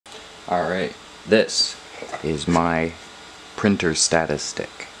Alright, this is my printer status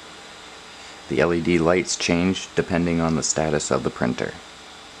stick. The LED lights change depending on the status of the printer.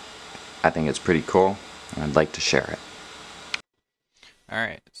 I think it's pretty cool, and I'd like to share it.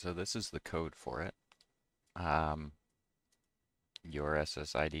 Alright, so this is the code for it. Your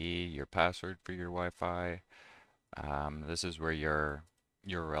SSID, your password for your Wi-Fi. This is where your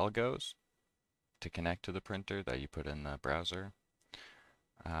URL goes to connect to the printer that you put in the browser.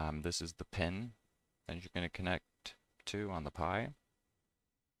 This is the pin that you're going to connect to on the Pi.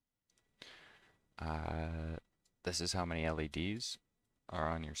 This is how many LEDs are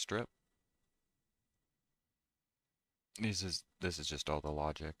on your strip. This is just all the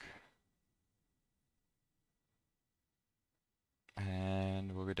logic.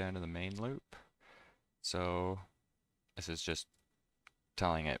 And we'll go down to the main loop. So this is just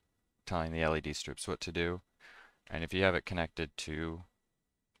telling the LED strips what to do. And if you have it connected to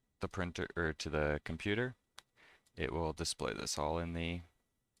the printer or to the computer, it will display this all in the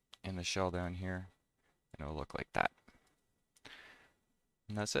shell down here, and it will look like that.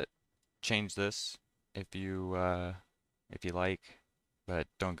 And that's it. Change this if you like, but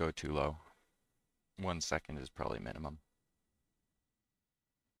don't go too low. 1 second is probably minimum.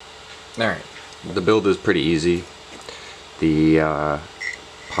 Alright, the build is pretty easy. The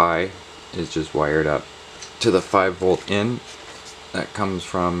Pi is just wired up to the 5-volt in that comes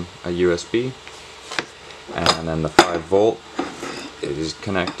from a USB, and then the 5-volt is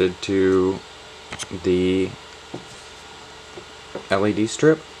connected to the LED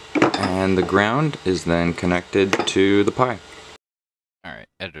strip, and the ground is then connected to the Pi. Alright,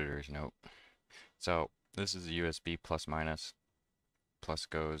 editor's note. So this is a USB plus minus. Plus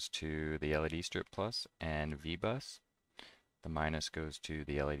goes to the LED strip plus and VBus. The minus goes to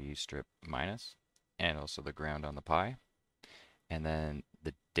the LED strip minus, and also the ground on the Pi. And then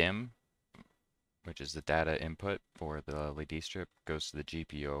the DIMM, which is the data input for the LED strip, goes to the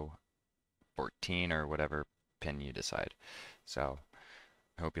GPIO 14 or whatever pin you decide. So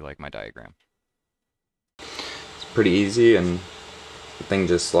I hope you like my diagram. It's pretty easy, and the thing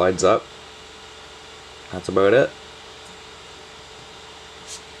just slides up. That's about it.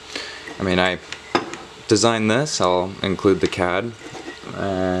 I mean, I designed this. I'll include the CAD,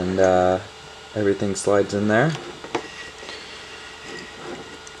 and everything slides in there.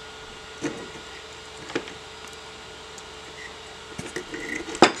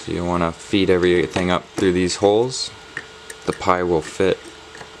 So you want to feed everything up through these holes. The Pi will fit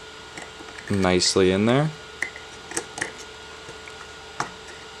nicely in there.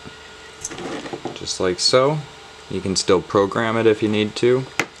 Just like so. You can still program it if you need to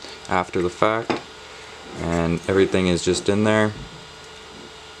after the fact, and everything is just in there.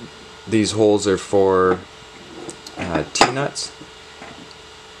 These holes are for T-nuts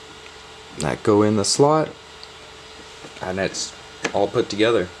that go in the slot, and it's all put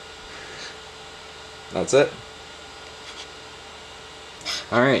together. That's it.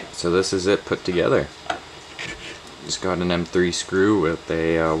 Alright, so this is it put together. Just got an M3 screw with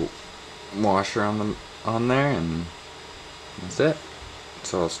a washer on there, and that's it.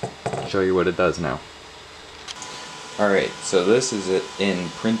 So I'll show you what it does now. Alright, so this is it in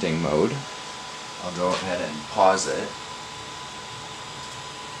printing mode. I'll go ahead and pause it.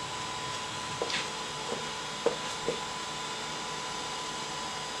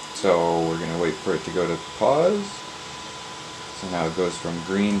 So we're going to wait for it to go to pause. So now it goes from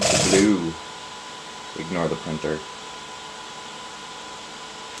green to blue. Ignore the printer.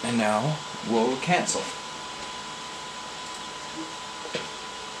 And now we'll cancel.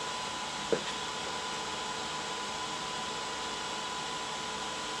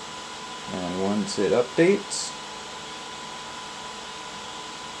 And once it updates,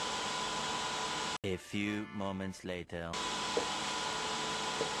 a few moments later.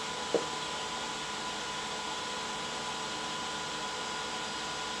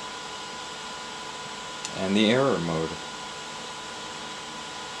 and the error mode.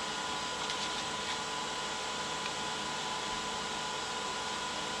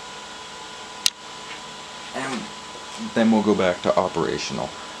 And then we'll go back to operational.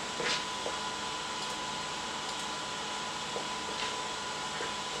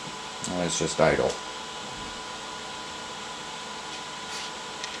 And it's just idle.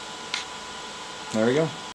 There we go.